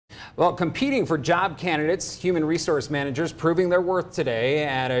Well, competing for job candidates, human resource managers proving their worth today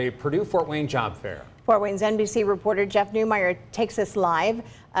at a Purdue Fort Wayne job fair. Fort Wayne's NBC reporter Jeff Newmeyer takes us live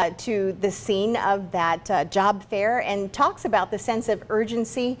to the scene of that job fair and talks about the sense of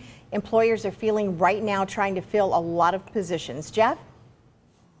urgency employers are feeling right now trying to fill a lot of positions. Jeff?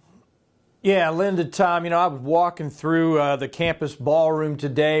 Yeah, Linda, Tom, I was walking through the campus ballroom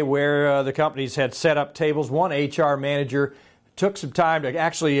today where the companies had set up tables. One HR manager took some time to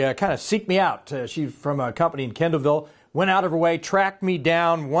actually kind of seek me out. She's from a company in Kendallville, went out of her way, tracked me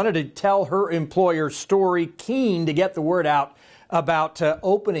down, wanted to tell her employer's story, keen to get the word out about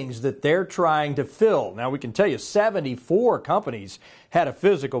openings that they're trying to fill. Now, we can tell you 74 companies had a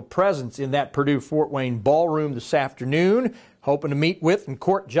physical presence in that Purdue Fort Wayne ballroom this afternoon, hoping to meet with and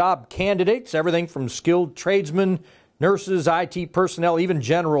court job candidates, everything from skilled tradesmen, nurses, IT personnel, even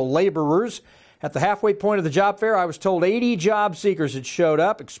general laborers. At the halfway point of the job fair, I was told 80 job seekers had showed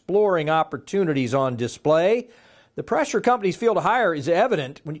up, exploring opportunities on display. The pressure companies feel to hire is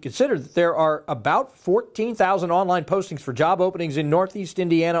evident when you consider that there are about 14,000 online postings for job openings in Northeast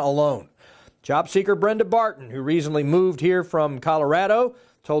Indiana alone. Job seeker Brenda Barton, who recently moved here from Colorado,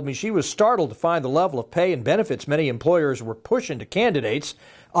 told me she was startled to find the level of pay and benefits many employers were pushing to candidates.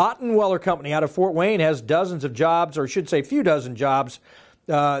 Ottenweller Company out of Fort Wayne has dozens of jobs, or I should say a few dozen jobs,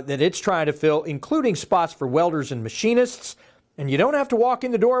 that it's trying to fill, including spots for welders and machinists. And you don't have to walk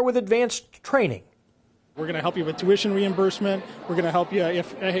in the door with advanced training. We're going to help you with tuition reimbursement. We're going to help you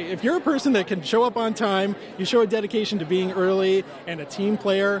if you're a person that can show up on time, you show a dedication to being early and a team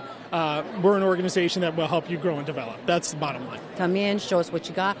player, we're an organization that will help you grow and develop. That's the bottom line. Come in, show us what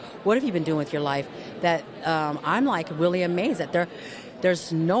you got. What have you been doing with your life? That I'm really amazed that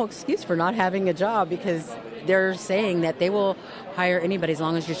there's no excuse for not having a job, because they're saying that they will hire anybody as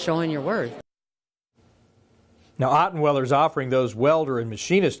long as you're showing your worth. Now, Ottenweller's offering those welder and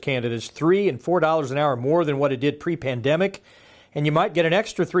machinist candidates $3 and $4 an hour more than what it did pre-pandemic. And you might get an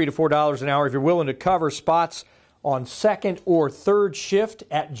extra $3 to $4 an hour if you're willing to cover spots on second or third shift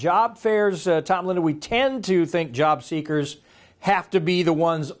at job fairs. Tom, Linda, we tend to think job seekers have to be the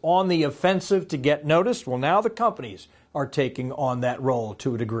ones on the offensive to get noticed. Well, now the companies are taking on that role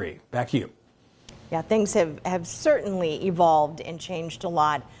to a degree. Back to you. Yeah, things have certainly evolved and changed a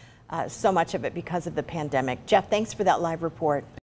lot. So much of it because of the pandemic. Jeff, thanks for that live report.